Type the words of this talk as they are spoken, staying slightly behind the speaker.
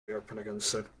open again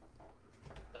soon.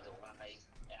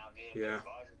 Yeah.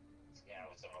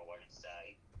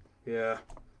 Yeah.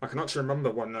 I can actually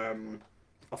remember when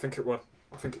I think it was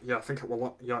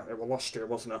last year,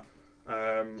 wasn't it?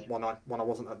 When I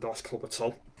wasn't at Dice Club at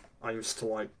all. I used to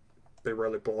like be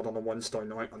really bored on a Wednesday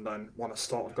night, and then when I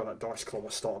started going at Dice Club, I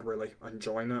started really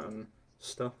enjoying it and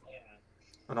stuff.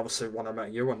 And obviously when I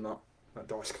met you and that at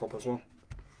Dice Club as well.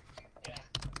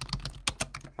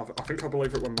 I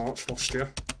believe it was March last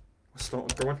year. I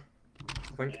started going.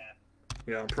 I think.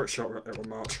 Yeah, I'm pretty sure it was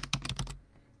March.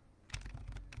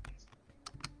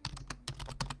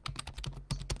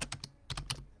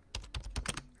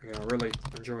 Yeah, I really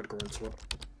enjoyed going to it.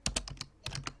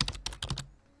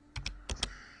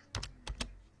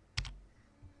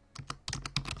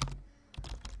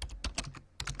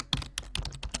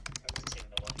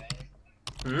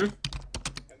 Hmm?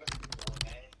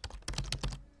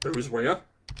 It was where?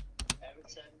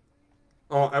 Everton.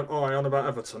 Oh, I on about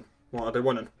Everton. What, are they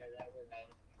winning?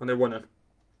 Are they winning?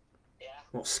 Yeah.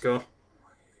 What score?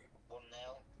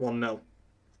 1-0.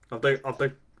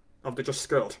 1-0. Have they just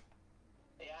scored?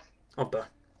 Yeah. Have they?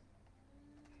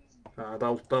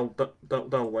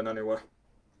 They'll win anyway.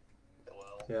 They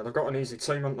will. Yeah, they've got an easy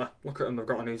team, haven't they? Look at them, they've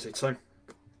got an easy team.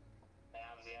 They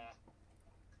have, yeah.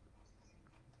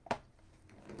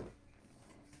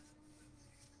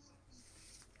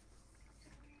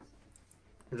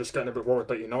 I'm just getting a bit worried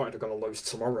that United are going to lose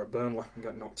tomorrow at Burnley and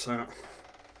get knocked out.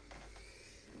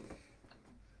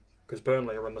 Because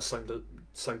Burnley are in the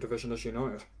same division as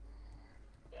United.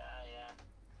 Yeah, yeah.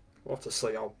 We'll have to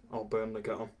see how Burnley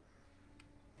get on.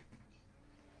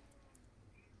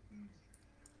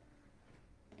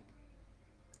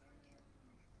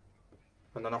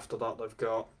 And then after that they've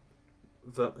got...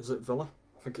 Is it Villa?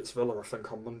 I think it's Villa, I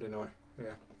think, on Monday night.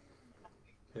 Yeah.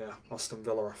 Yeah, Aston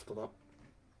Villa after that.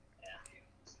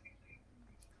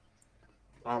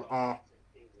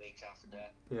 Week after.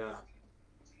 Yeah.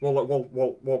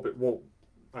 We'll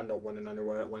end up winning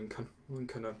anyway at Lincoln.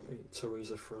 Lincoln are too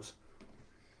easy for us.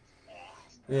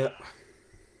 Yeah.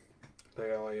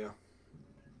 They are, yeah.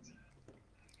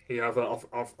 Yeah,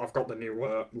 I've got the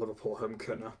new Liverpool home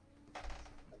kit now.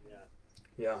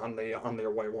 Yeah, and the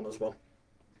away one as well.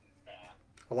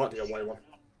 I like the away one.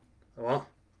 What?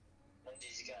 When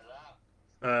did you get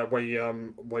that? We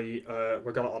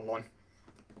got it online.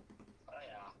 Oh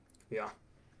yeah. Yeah.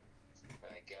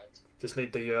 Very good. Just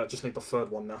need the third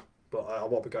one now, but I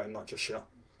won't be getting that just yet.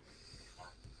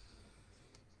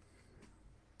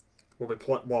 We'll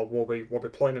be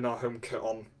playing in our home kit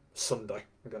on Sunday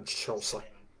against Chelsea,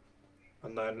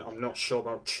 and then I'm not sure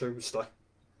about Tuesday.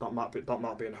 That might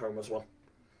be in home as well.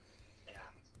 Yeah.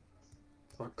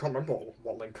 I can't remember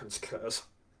what Lincoln's kit is.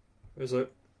 Is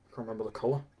it? I can't remember the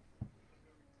colour.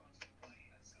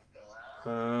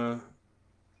 I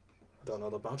don't know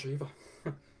the badge either.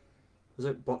 Is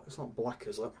it? It's not black,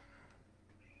 is it?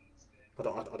 I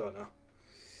don't know.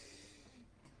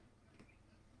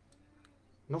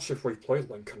 I'm not sure if we've played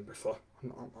Lincoln before.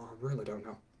 I really don't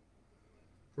know.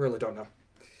 Really don't know.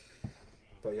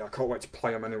 But yeah, I can't wait to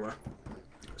play them anyway.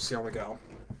 See how we get on.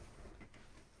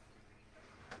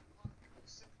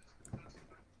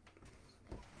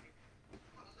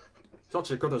 It's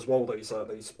actually good as well.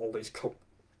 All these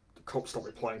cups that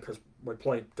we're playing, because we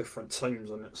play different teams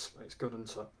and it's good,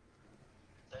 isn't it?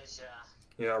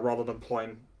 Yeah, rather than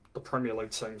playing the Premier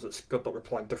League teams, it's good that we're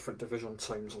playing different division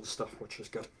teams and stuff, which is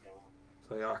good.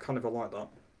 So yeah, I kind of like that.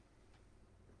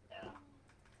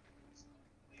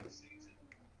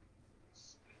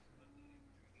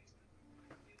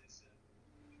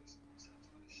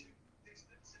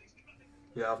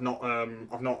 Yeah, I've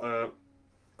not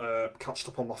catched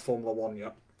up on my Formula One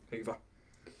yet either.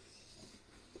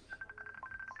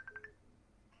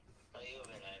 Are you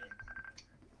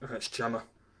in? It's Gemma.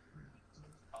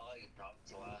 Oh, you talked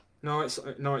to her.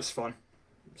 No, it's fine.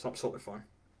 It's absolutely fine.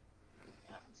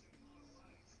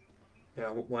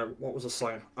 Yeah, what was I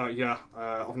saying? Yeah,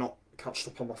 I've not catched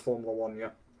up on my Formula One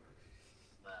yet.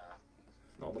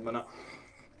 Not at the minute.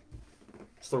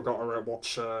 Still got to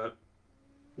watch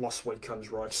last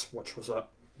weekend's race, which was at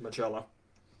Mugello.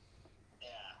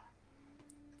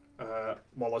 Yeah.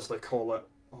 Well, as they call it.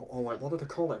 Oh wait, what did they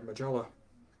call it? Mugello.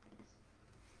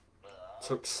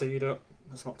 Tuxedo.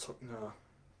 It's not no.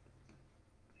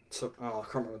 I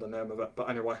can't remember the name of it, but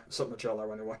anyway, it's at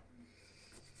Mugello anyway.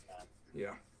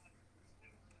 Yeah.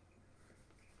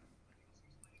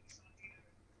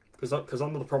 Because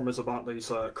one of the problems about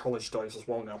these college days as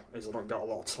well now is I don't get a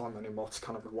lot of time anymore to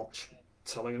kind of watch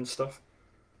telly and stuff.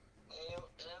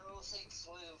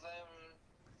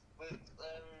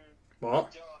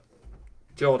 What? Jordan.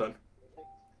 Jordan?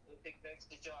 The pick next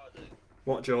to Jordan.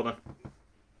 What, Jordan?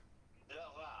 The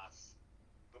little lass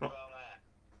with Oh, brown hair.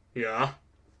 yeah.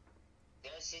 Yeah,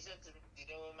 she said to you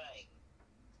know what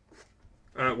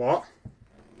I mean? What?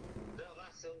 The little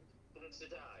lass who comes to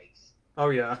dies. Oh,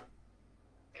 yeah.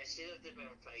 Yeah, she looked at me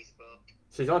on Facebook.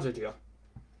 She's added you.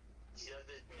 She looked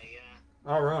at me, yeah.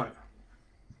 All right.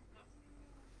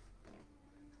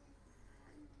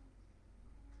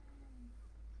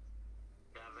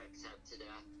 I've accepted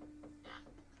her. Yeah,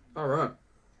 All right.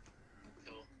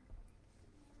 cool.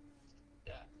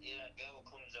 Yeah, that girl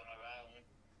comes on her own.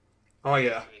 Oh,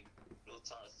 yeah. We'll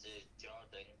talk to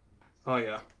Jordan. Oh,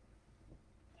 yeah.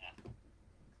 Yeah.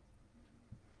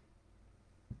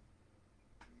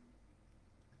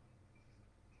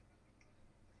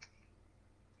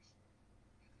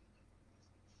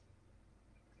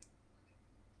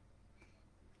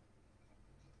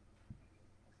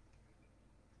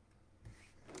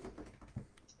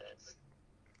 That's...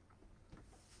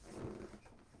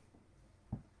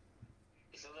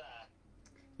 You still there?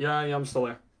 Yeah, yeah, I'm still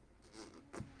here.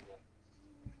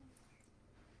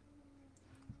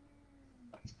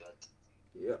 That's good.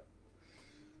 Yeah.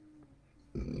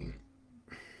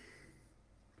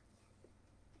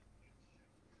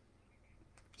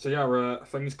 So, yeah,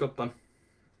 things good then.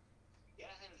 Yeah,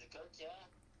 things are good, yeah.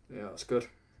 Yeah, that's good.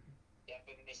 Yeah, I've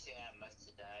been missing Emma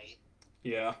today.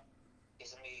 Yeah.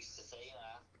 Because I'm used to seeing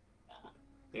her.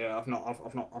 Yeah, I've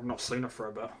not seen her for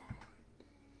a bit.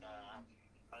 I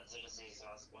was going to see her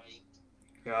last week.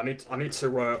 Yeah, I need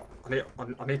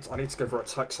to give her a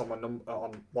text on my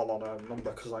on her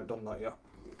number because I ain't done that yet.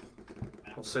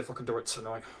 I'll see if I can do it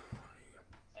tonight.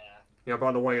 Yeah. Yeah,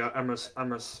 by the way, Emma's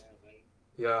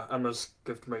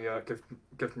given me a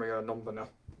number now,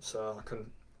 so I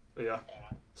can Yeah.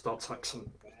 start texting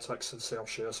see how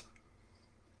she is.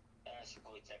 Yeah, she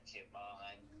probably text you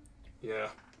Martin. Yeah.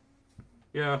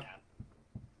 Yeah.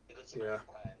 Because Yeah.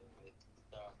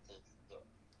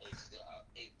 It's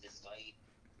just like,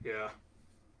 Yeah.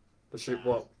 Does she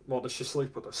what does she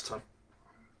sleep at this time?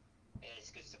 yeah,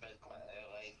 she goes to bed quite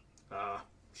early. Ah,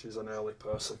 she's an early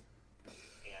person.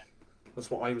 Yeah. That's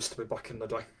what I used to be back in the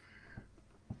day.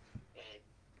 Yeah,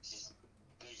 she's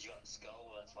because you got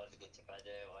school, that's why she goes to bed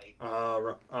early.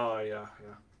 Right. Oh, yeah,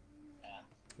 yeah. Yeah.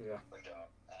 Yeah. But,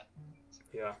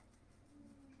 Yeah.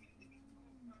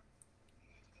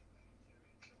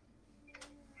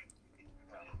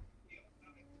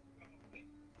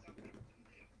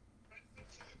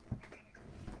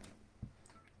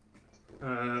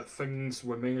 Things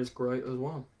with me is great as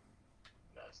well.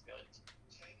 that's good.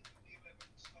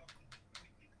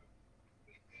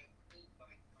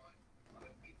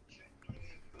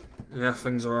 Yeah,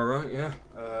 things are alright, yeah.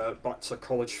 Back to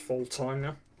college full time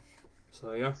now.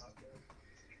 So, yeah.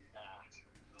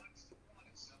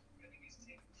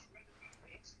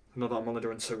 Not that I'm only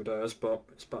doing 2 days, but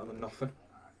it's better than nothing.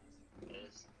 It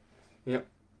is. Yep.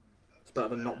 It's better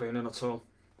than not being in at all.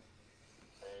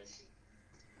 It is.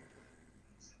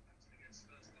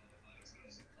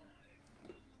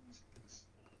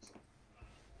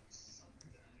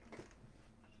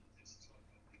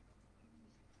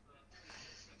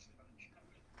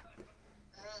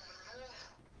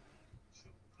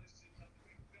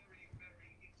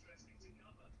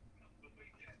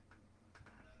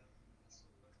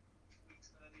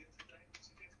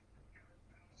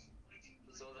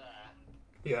 So there.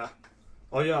 Yeah.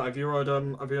 Oh yeah, have you heard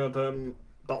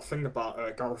that thing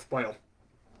about Gareth Bale?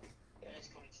 Yeah, it's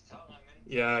coming to Tottenham,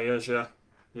 isn't it? Yeah, he is, yeah.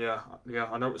 Yeah,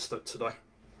 I noticed it today.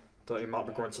 That he might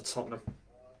be going to Tottenham.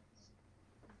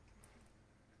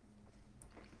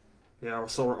 Yeah, I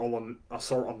saw it on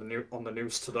the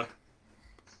news today.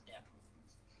 Yeah.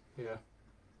 Yeah.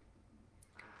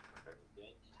 Very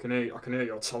good. I can hear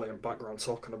your Italian background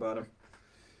talking about him.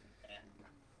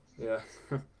 Yeah.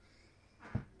 Yeah.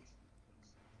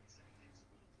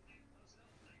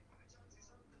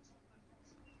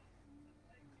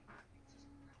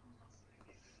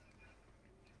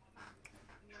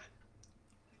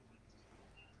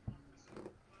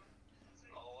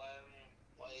 Oh,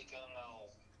 what are you going to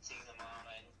see in the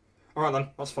morning? Alright then,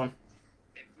 that's fine.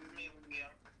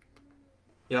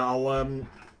 Yeah,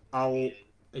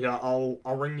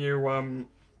 I'll ring you when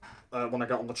I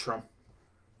get on the tram.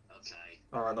 Okay.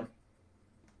 Alright then.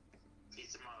 See you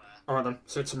tomorrow. Alright then,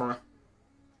 see you tomorrow.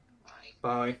 Bye.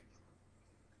 Bye.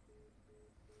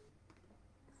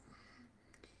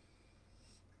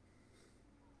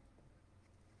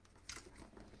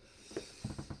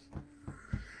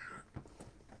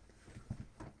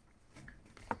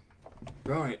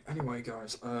 Right, anyway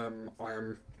guys, I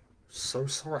am so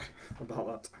sorry about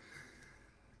that.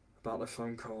 About the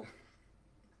phone call.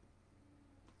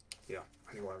 Yeah,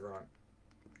 anyway, right.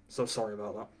 So sorry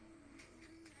about that.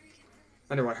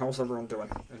 Anyway, how's everyone doing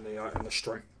in the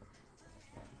stream?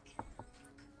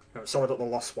 Sorry that the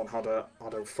last one had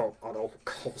all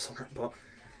calls on it, but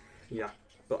yeah.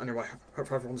 But anyway,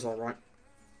 hope everyone's all right.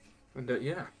 And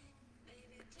yeah.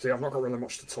 So yeah, I've not got really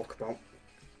much to talk about.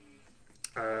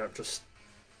 Just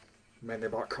mainly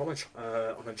about college.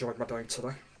 I've enjoyed my day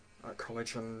today at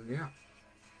college, and yeah.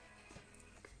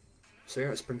 So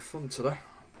yeah, it's been fun today.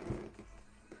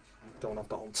 Don't have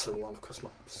that on too long because my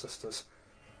sister's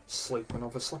sleeping,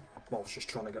 obviously. Well, she's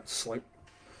trying to get to sleep,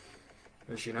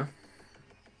 as you know.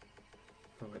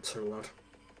 Don't get too loud.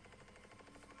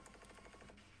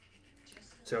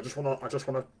 So I just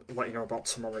wanna let you know about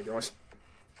tomorrow, guys.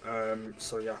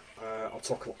 So yeah, I'll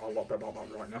talk a lot bit about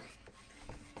that right now.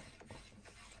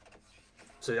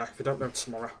 So yeah, if you don't know,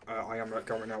 tomorrow I am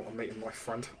going out and meeting my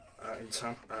friend in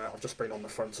town. I've just been on the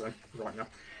phone to him right now.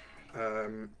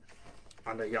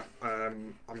 And yeah,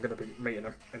 I'm going to be meeting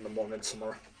him in the morning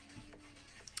tomorrow.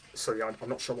 So yeah, I'm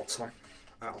not sure what time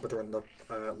I'll be doing the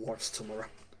lives tomorrow.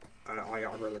 I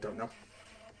really don't know.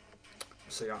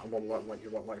 So yeah, I will let you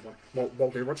know later on.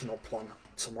 Well, the original plan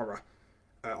tomorrow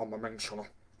on my main channel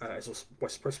is we're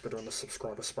supposed to be doing the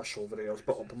subscriber special videos,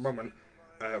 but at the moment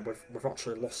we've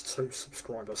actually lost 2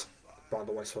 subscribers, by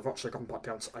the way. So we've actually gone back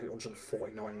down to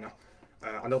 849 now.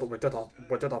 I know that we did have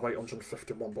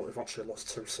 851, but we've actually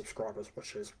lost 2 subscribers,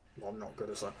 which is, well, not good,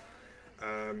 is it?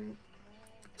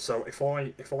 So if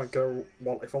I go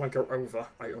over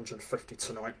 850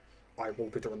 tonight, I will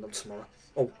be doing them tomorrow.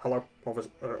 Oh, hello,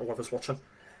 whoever's watching.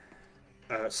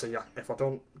 So yeah, if I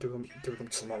don't do them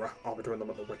tomorrow, I'll be doing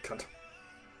them at the weekend.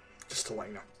 Just to let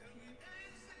you know.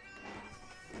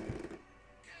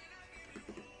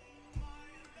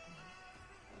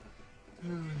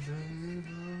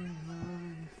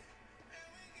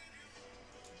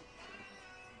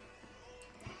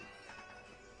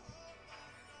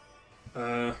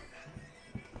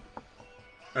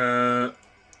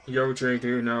 Yo,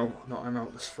 JD, no, I'm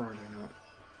out this Friday night.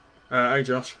 Hey,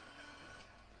 Josh.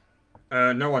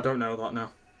 No, I don't know that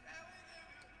now.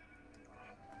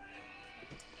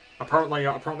 Apparently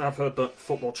I've heard that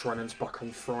football training's back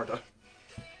on Friday.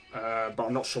 But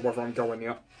I'm not sure whether I'm going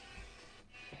yet.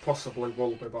 I possibly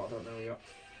will be, but I don't know yet.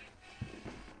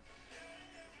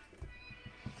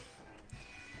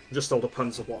 It just all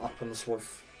depends on what happens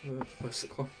with,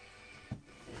 basically.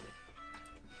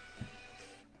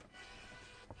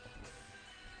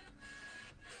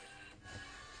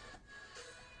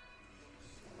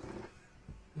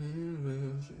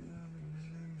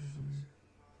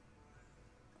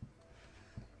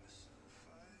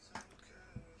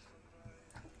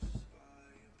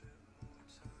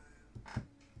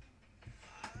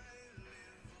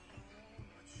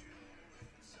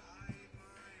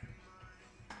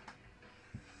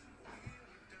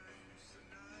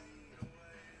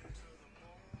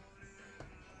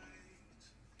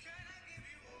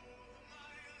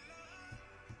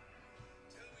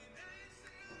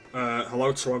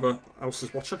 Hello to whoever else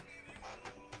is watching.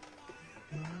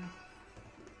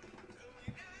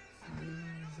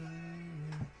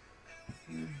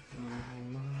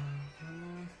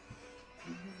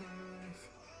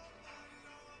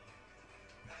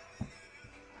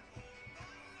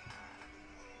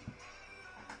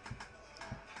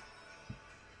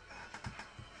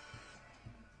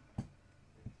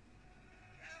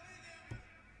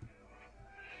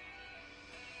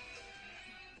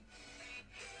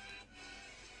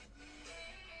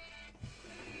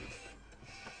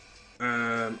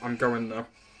 I'm going though,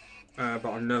 but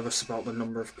I'm nervous about the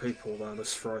number of people there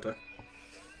this Friday.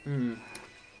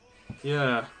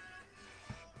 Yeah.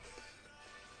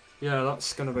 Yeah,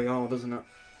 that's gonna be hard, isn't it?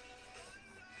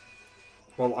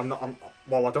 Well, I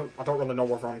don't really know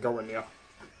whether I'm going yet.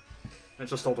 It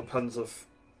just all depends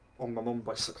on my mum,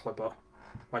 basically. But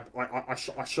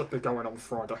I should be going on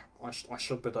Friday. I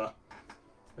should be there.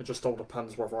 It just all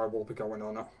depends whether I will be going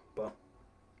or not. But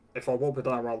if I will be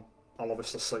there, I'll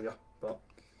obviously see you. But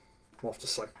we'll have to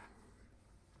see.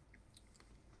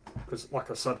 Because,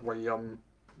 like I said, we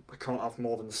can't have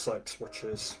more than 6, which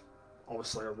is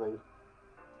obviously a rule.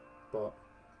 But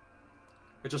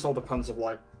it just all depends on,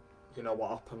 like, you know, what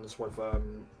happens with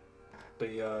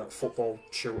the football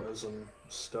tutors and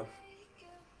stuff.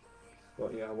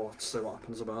 But yeah, we'll have to see what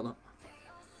happens about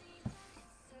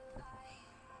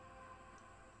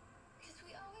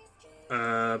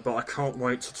that. But I can't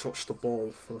wait to touch the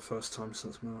ball for the first time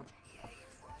since March.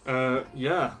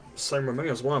 Yeah, same with me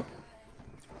as well.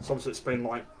 So obviously it's been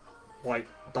like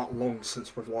that long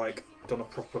since we've like done a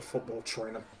proper football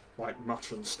training, like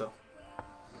match and stuff.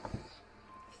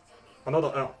 I know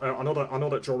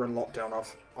that during lockdown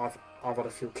I've had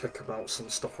a few kickabouts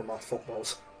and stuff with my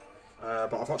footballs,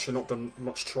 but I've actually not done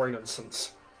much training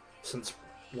since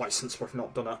we've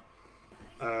not done it.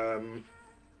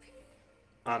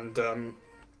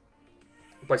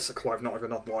 Basically I've not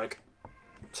even had like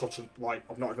touches, like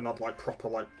I've not even had like proper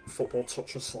like football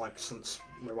touches like since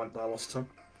we went there last time.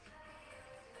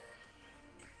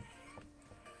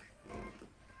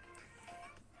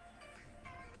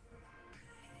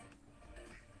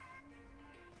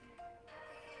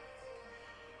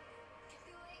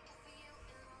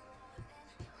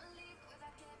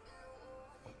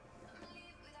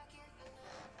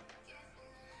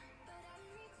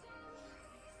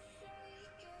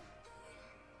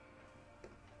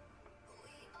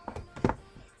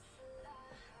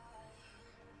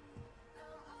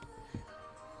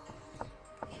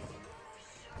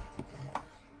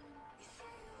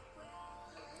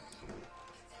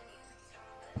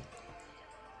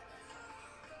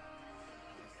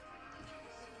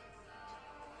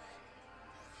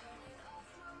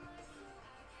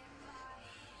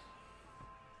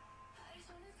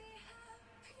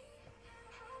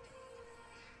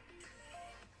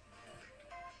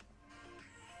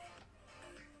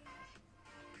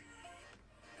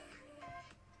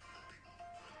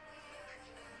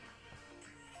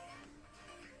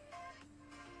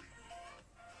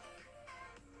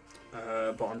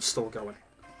 But I'm still going.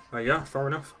 Yeah, fair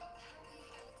enough.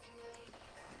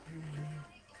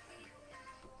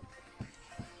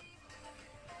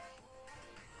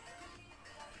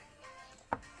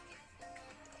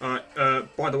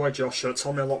 Alright, by the way, Josh,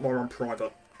 tell me a lot more on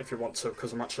private if you want to,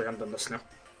 because I'm actually ending this now.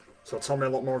 So tell me a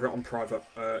lot more of it on private,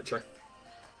 Jay.